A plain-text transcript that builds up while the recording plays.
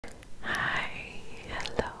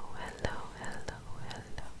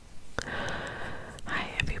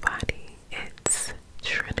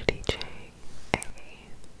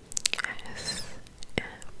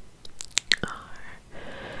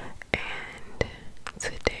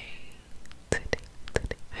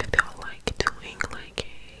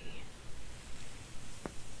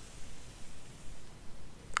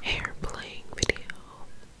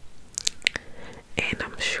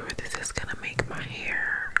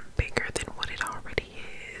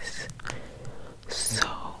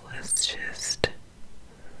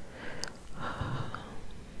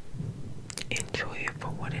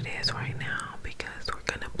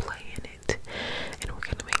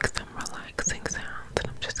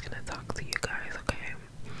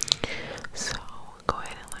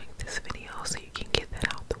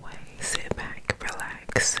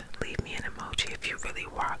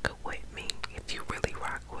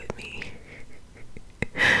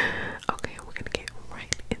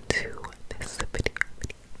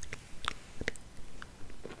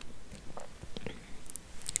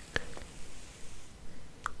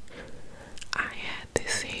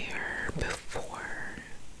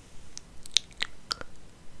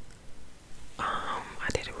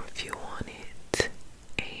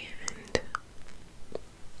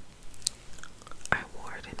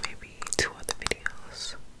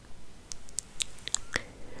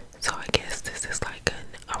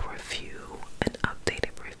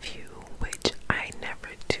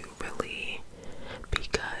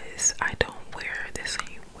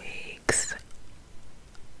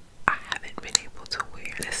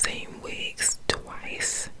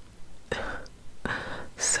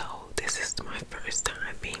first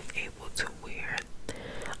time being able to wear,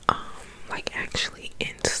 like actually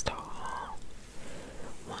install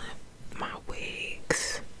one of my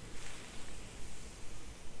wigs.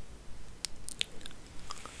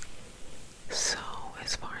 So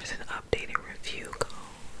as far as an updated review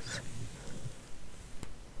goes,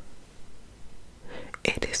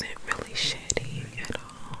 it isn't really shedding at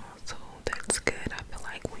all, so that's good. I feel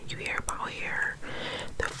like when you hear about hair,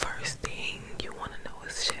 the first thing you want to know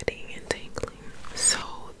is shedding and tangling. So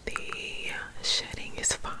the shedding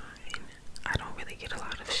is fine. I don't really get a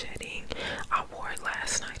lot of shedding. I wore it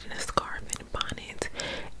last night in a scarf and bonnet,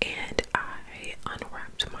 and I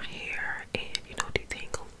unwrapped my hair and, you know,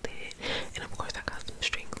 detangled it. And of course I got some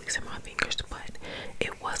stringlies in my fingers, but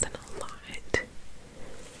it wasn't a lot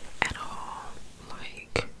at all.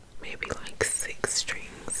 Like maybe like 6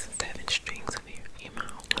 strings, 7 strings of hair came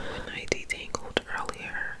out when I detangled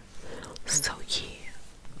earlier. So yeah,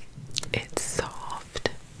 it's soft.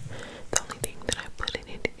 The only thing that I put in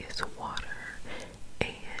it is water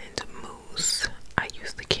and mousse. I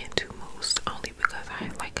used the Cantu mousse only because I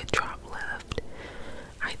had like a drop left.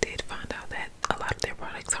 I did find out that a lot of their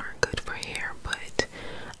products aren't good for hair, but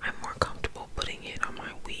I'm more comfortable putting it on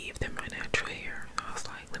my weave than my natural hair. I was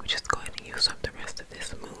like, let me just go ahead and use up the rest of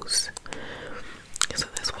this mousse. So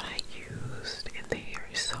that's what I used, and the hair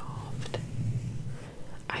is soft.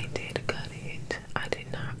 I did cut it. I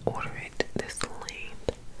did not order it this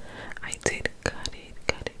length. I did cut it.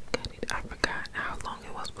 I forgot how long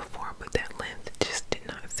it was before, but that length just did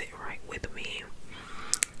not sit right with me.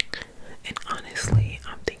 And honestly,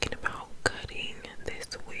 I'm thinking about cutting this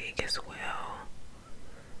wig as well.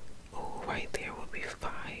 Oh, right there would be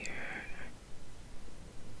fire.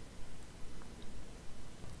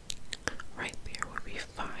 Right there would be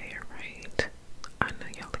fire, right? I know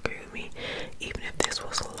y'all agree with me. Even if this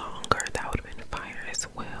was longer, that would have been fire as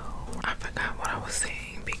well. I forgot what I was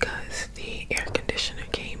saying because the air conditioner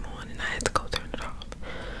came on and I had to go turn it off.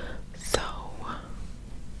 So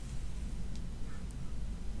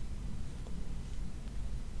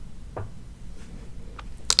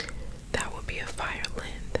that would be a fire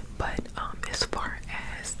length. But as far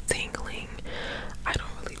as tangling, I don't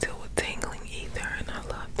really deal with tangling either, and I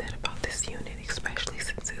love that about this unit, especially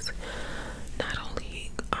since it's not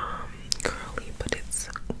only curly, but it's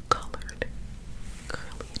colored.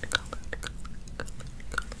 Curly and colored.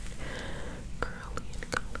 Curly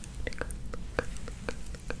and colored.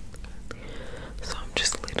 So I'm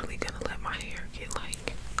just literally gonna let my hair get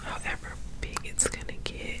like however big it's gonna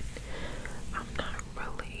get. I'm not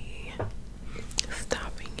really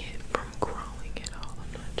stopping it from growing at all.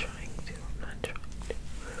 I'm not trying to.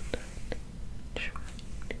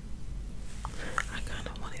 I kind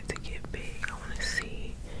of want it to get big. I want to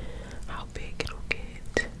see how big it'll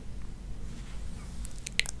get.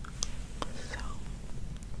 So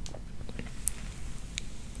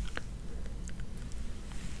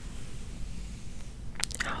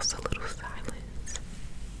how's a little silence?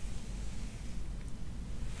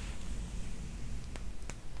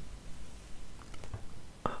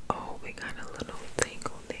 Uh-oh, we got a little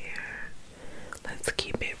tingle there. Let's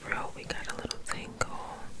keep it real. We got a little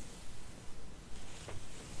tingle.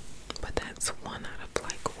 But that's 1 out of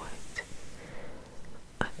like what?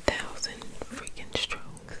 1,000 freaking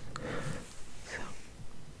strokes.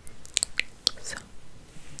 So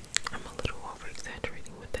I'm a little over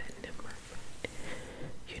exaggerating with that number, but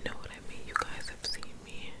you know what I mean. You guys have seen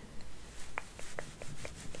me.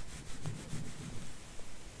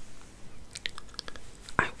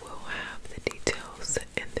 I will have the details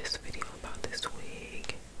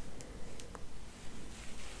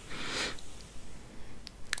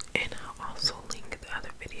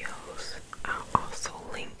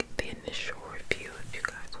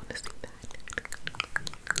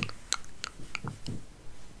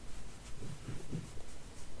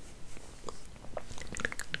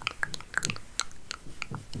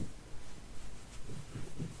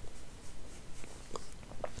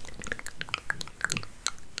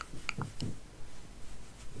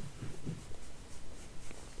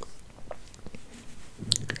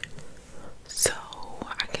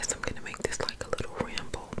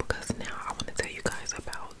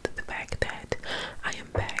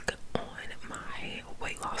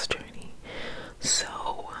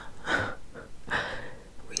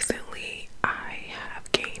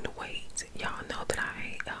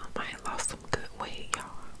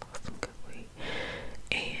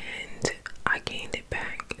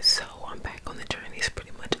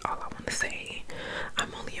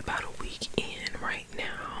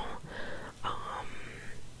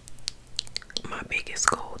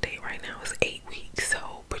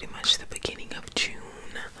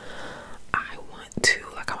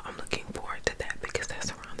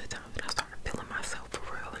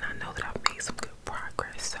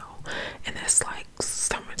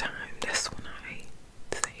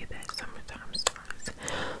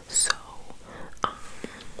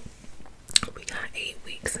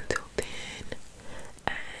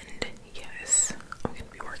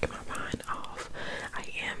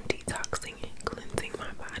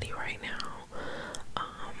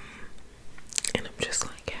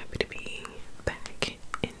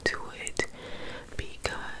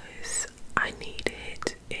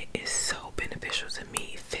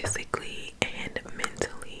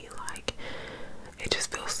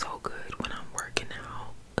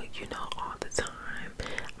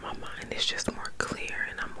is just more clear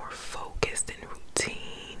and I'm more focused and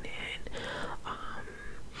routine, and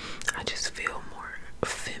I just feel more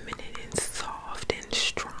feminine and soft and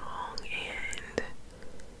strong and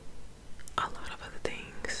a lot of other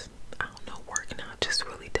things. I don't know, working out just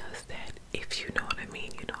really does that. If you know what I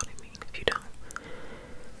mean, you know what I mean. If you don't,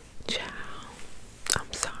 child,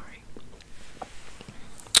 I'm sorry.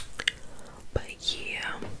 But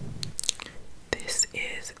yeah, this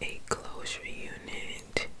is a closure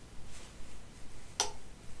unit.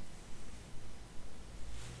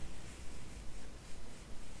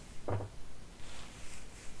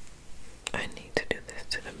 I need to do this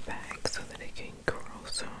to the back so that it can grow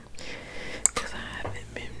some, because I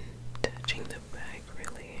haven't been touching the back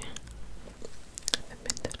really.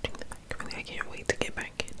 I can't wait to get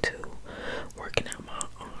back into working out my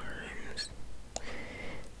arms.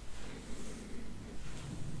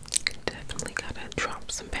 Definitely gotta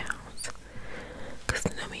drop some pounds, because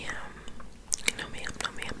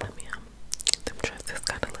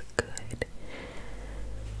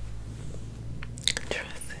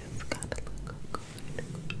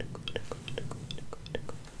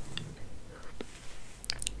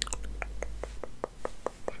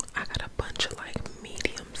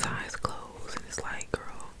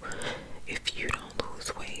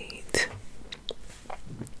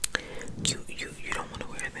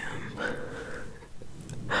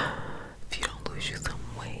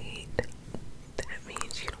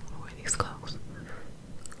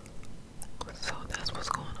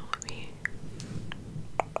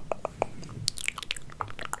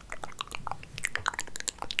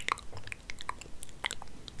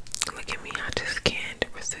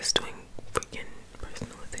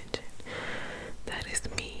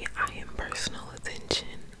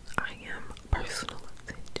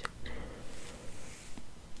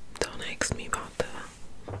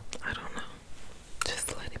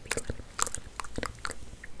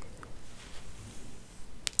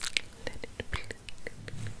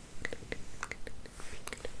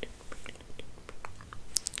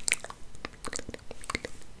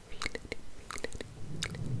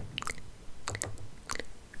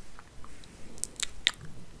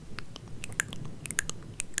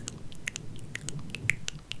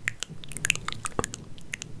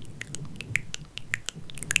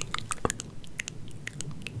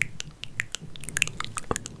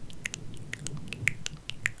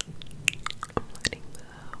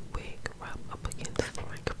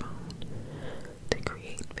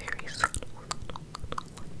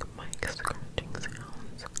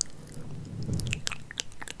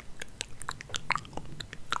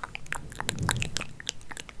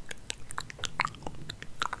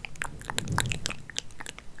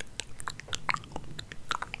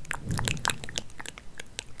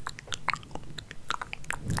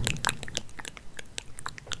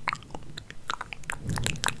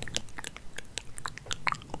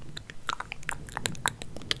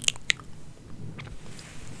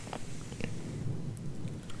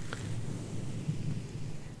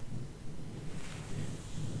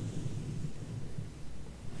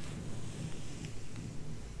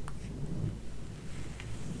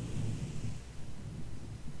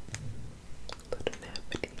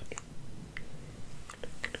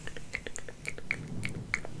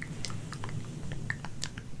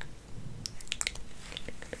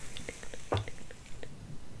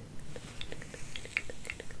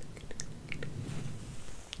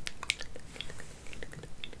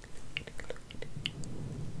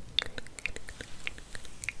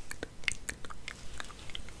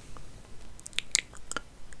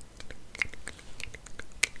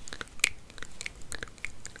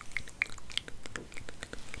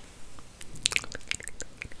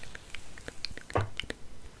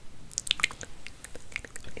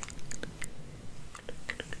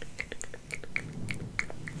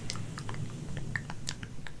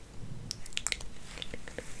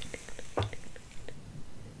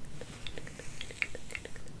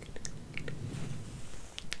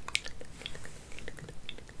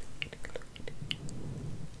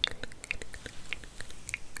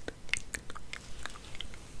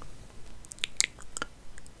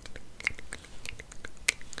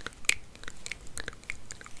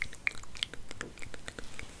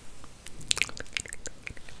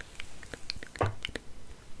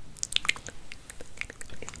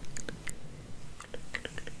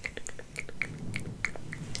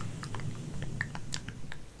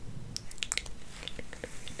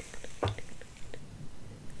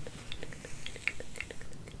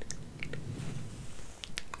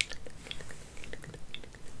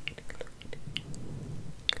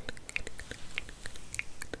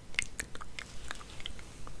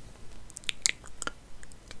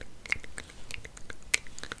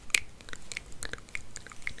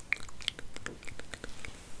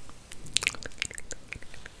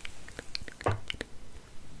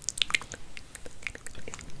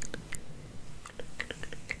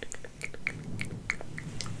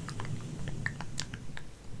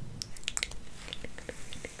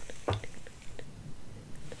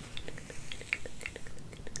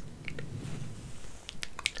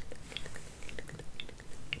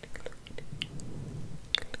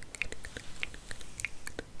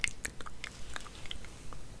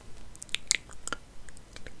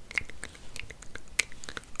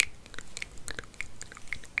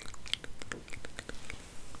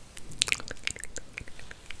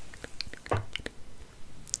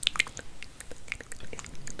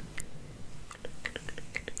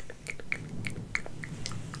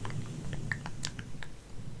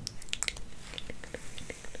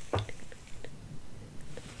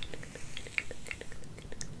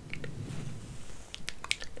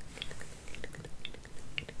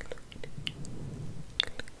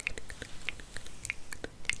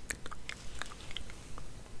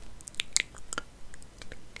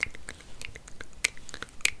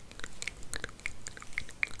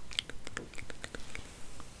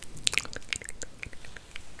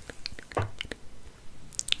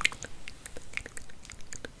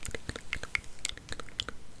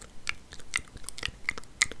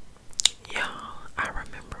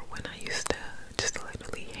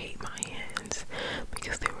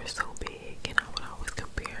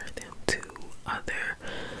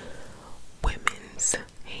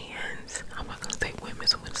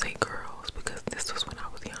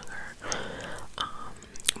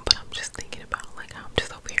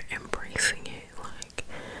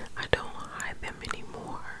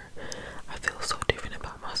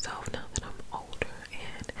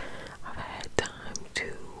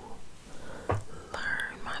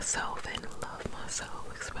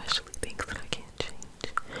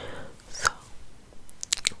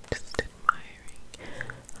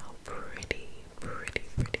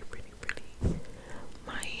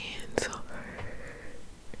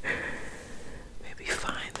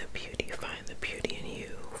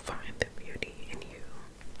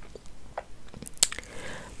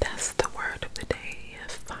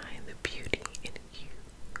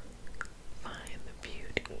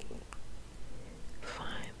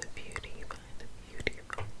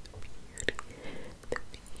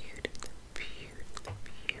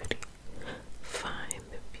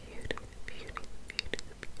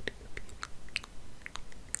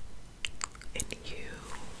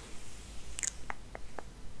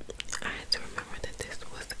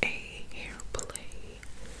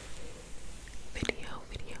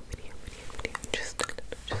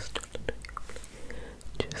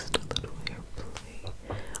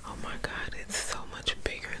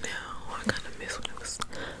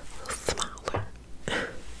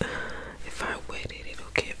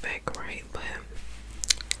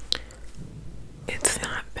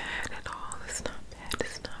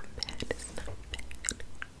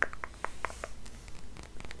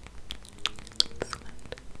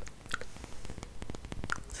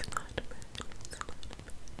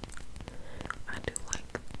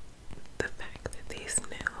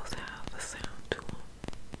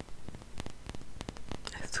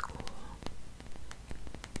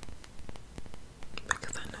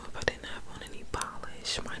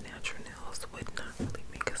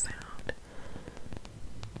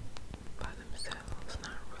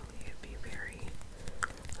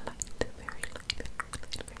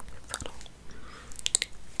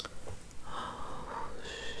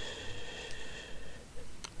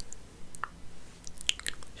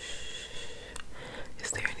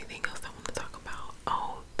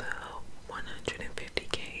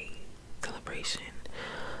situation.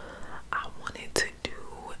 I wanted to do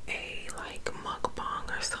a like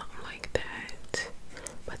mukbang or something like that,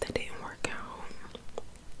 but that didn't work out.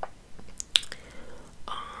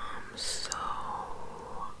 So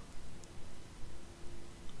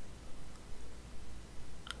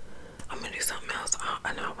I'm gonna do something else.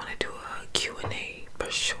 And I want to do a Q&A for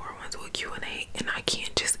sure. I want to do a Q&A, and I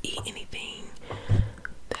can't just eat anything.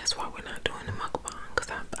 That's why we're not doing the mukbang, because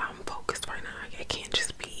I'm focused right now. I can't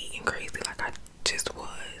just be eating crazy like I just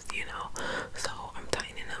was, you know. So I'm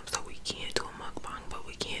tightening up, so we can't do a mukbang, but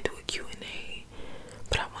we can do a Q&A.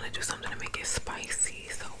 But I want to do something to make it spicy,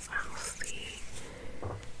 so I'll see.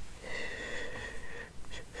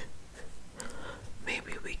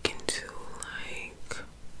 Maybe we can do like,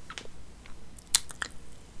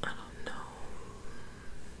 I don't know.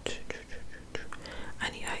 I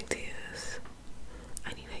need ideas.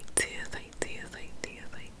 I need ideas.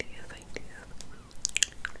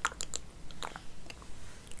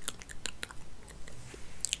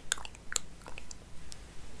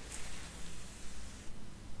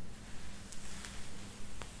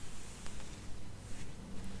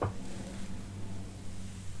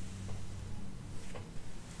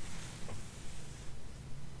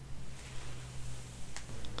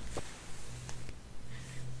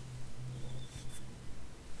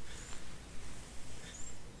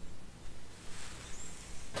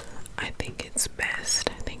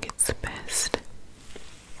 I think it's best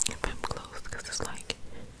if I'm close, because it's like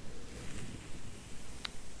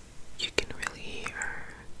you can really hear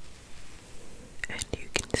and you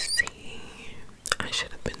can see. I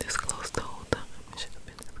should have been this close the whole time. I should have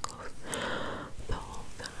been this close the whole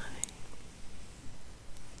time.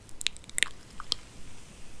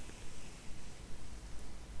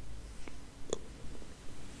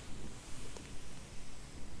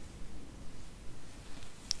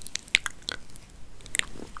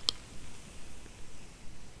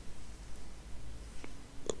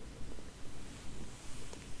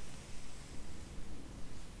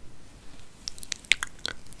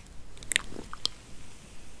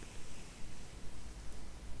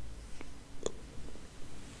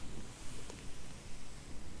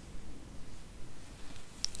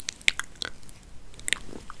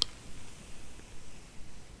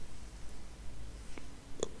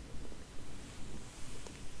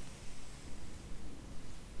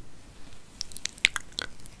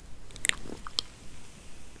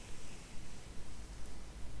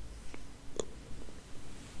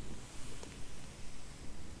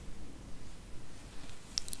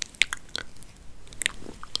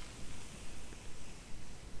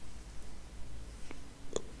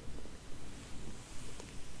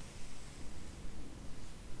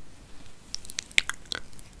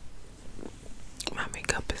 My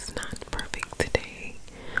makeup is not perfect today,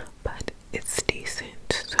 but it's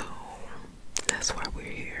decent, so that's why we're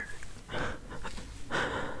here.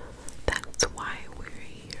 That's why we're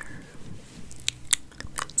here.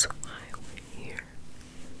 That's why we're here.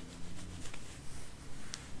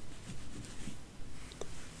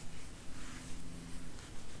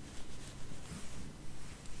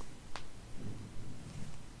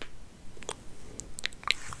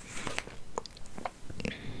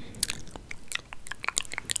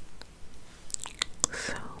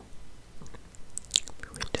 So, we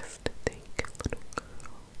were just think, little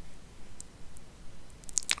girl.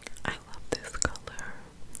 I love this color.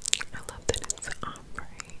 I love that it's ombre.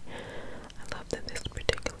 I love that this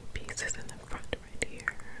particular piece is in the front right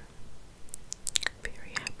here.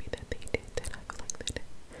 Very happy that they did that. I like that.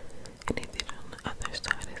 And they did it on the other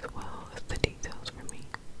side as well as the details for me.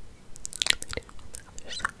 They did it on the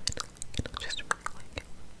other side. Just really like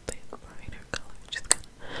the brighter color. Just kind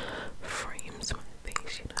of frames my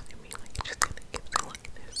face, you know what I mean? Like it just kind of gives it like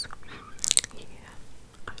this. Yeah,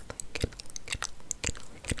 I like it.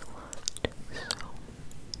 I like it a lot. So.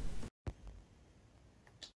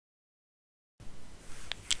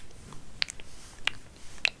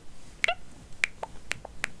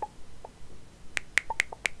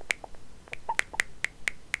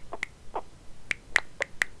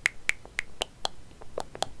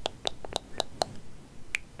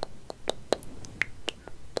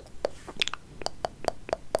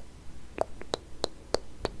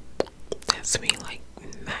 That's me like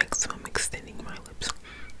maximum extending my lips.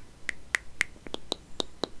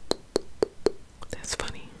 That's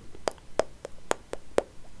funny.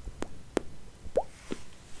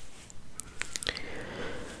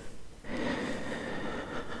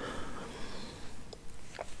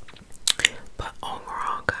 But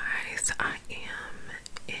overall, guys, I am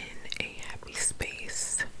in a happy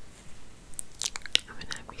space. I'm in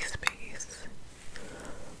a happy space.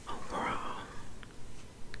 Overall,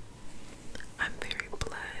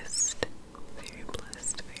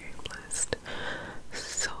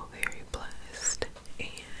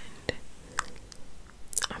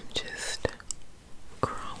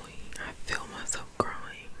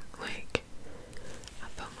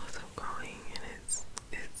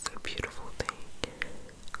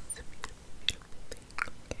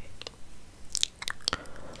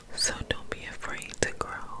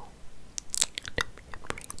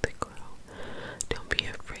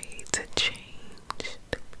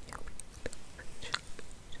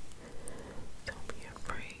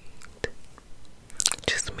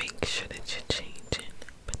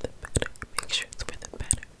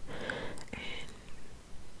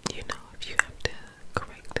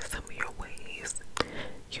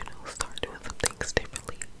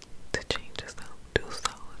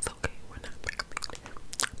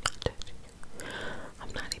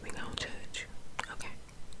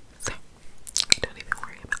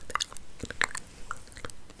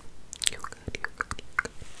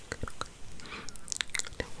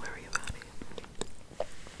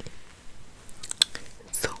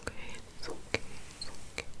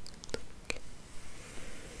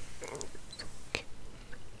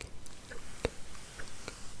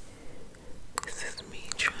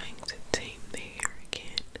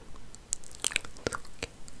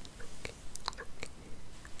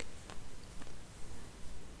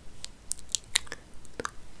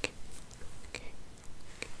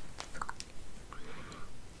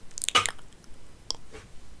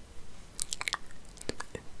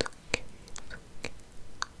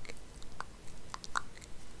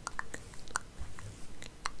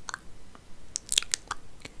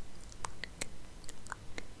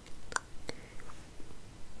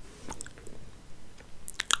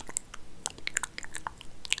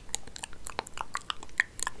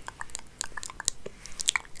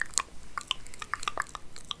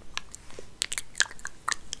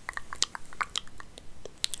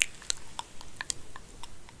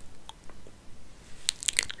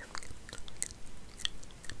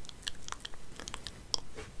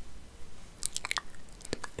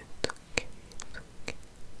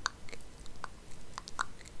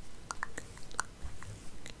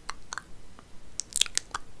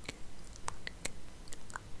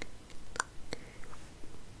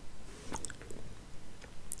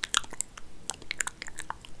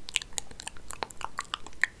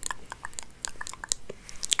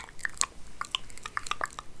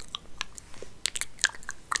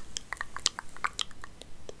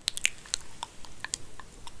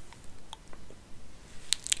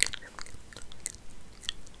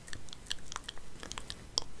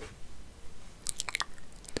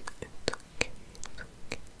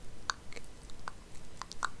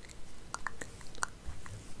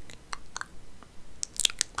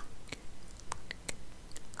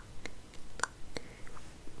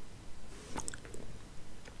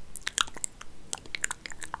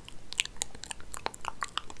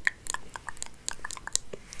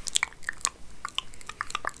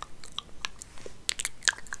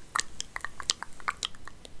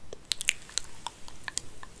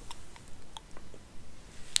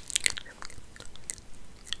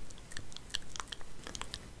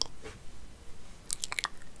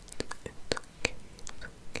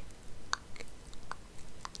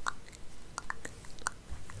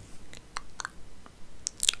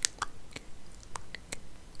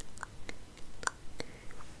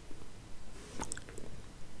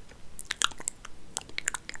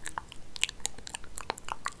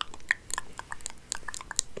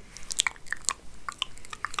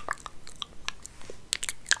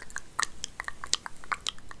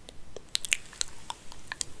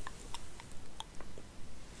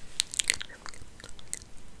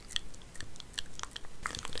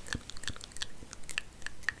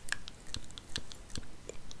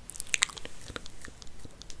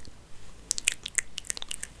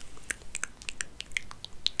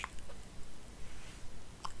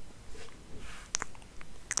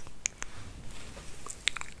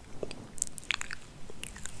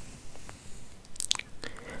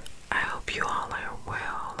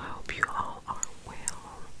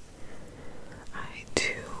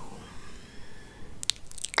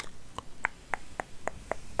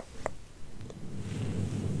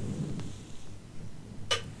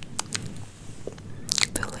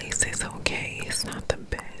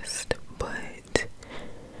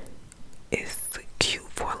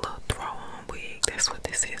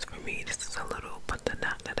 says for me, this is a little, but the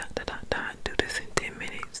dot, dot, dot, dot, dot, do this in 10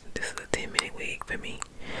 minutes. This is a 10-minute wig for me.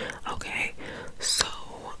 Okay, so,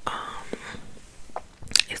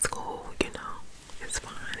 it's cool, you know, it's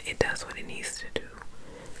fine. It does what it needs to do.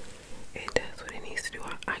 It does what it needs to do.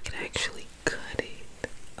 I could actually cut it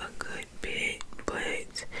a good bit,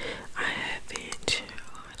 but I haven't.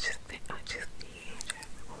 I just need.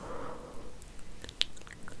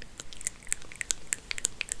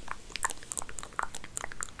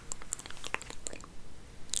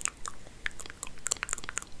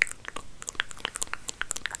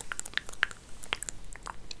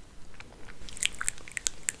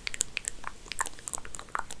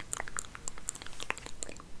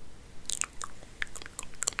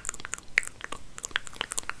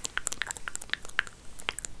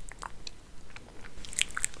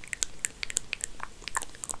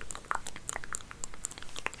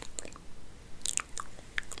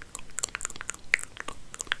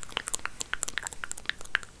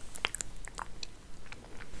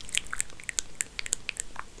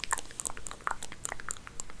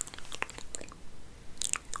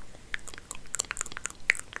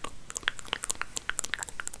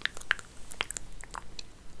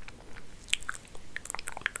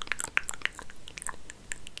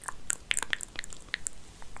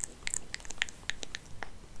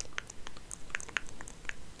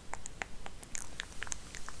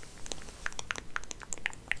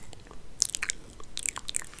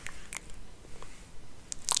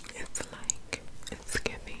 It's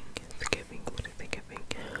giving, what is it giving?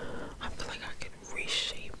 I feel like I could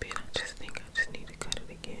reshape it. I just think I just need to cut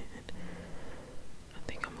it again. I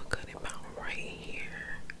think I'm gonna cut it about right here.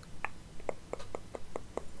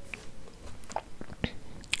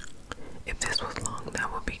 If this was long,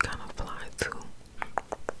 that would be kind of fly too.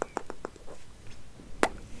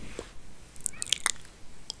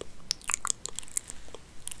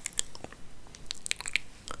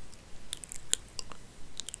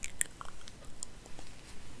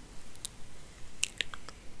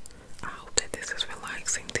 I hope that this is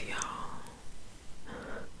relaxing to y'all.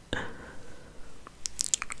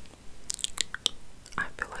 I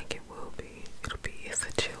feel like it will be. It's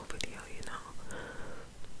a chill video, you know.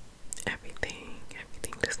 Everything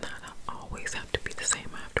does not always have to be the same.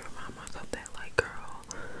 I have to remind myself that, like, girl,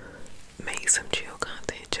 make some chill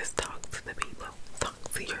content. Just talk to the people. Talk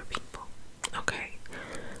to your people. Okay?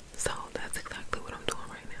 So that's exactly what I'm doing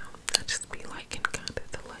right now. I just be liking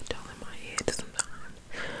content to let y'all in my head sometimes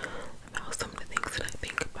about some of the things that I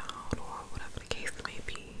think about or whatever the case may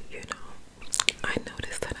be, you know. I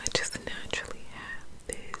noticed that I just naturally have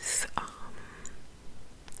this,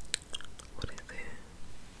 what is it?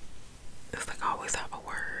 It's like I always have a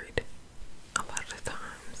word a lot of the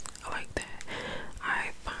times. I like that.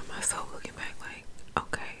 I find myself looking back like,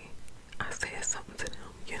 okay, I said something to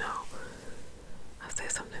them, you know. I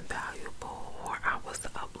said something valuable or I was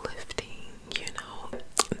uplifting, you know.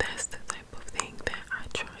 That's the type of thing that I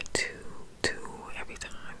try to do every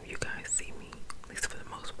time you guys see me, at least for the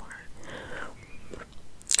most part.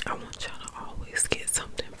 I want y'all to always get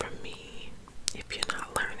something from me. If you're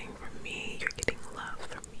not learning from me, you're getting love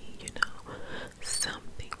from me, you know.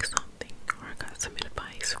 Something, or I got some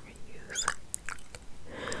advice for you. So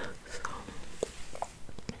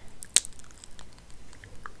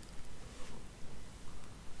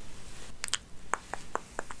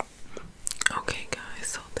okay guys,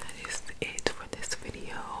 so that is it for this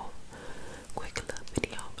video. Quick little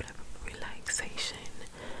video, whatever, relaxation.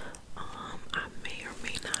 I may or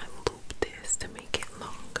may not loop this to make it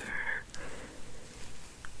longer.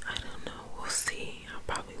 I don't know, we'll see. I'll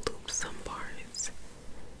probably loop some parts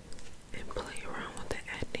and play around with the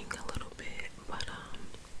editing a little bit, but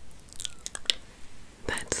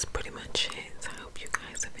that's pretty much it. So I hope you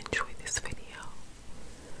guys have enjoyed this video.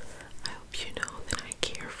 I hope you know that I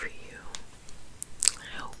care for you. I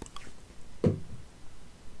hope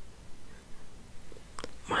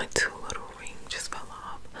my 2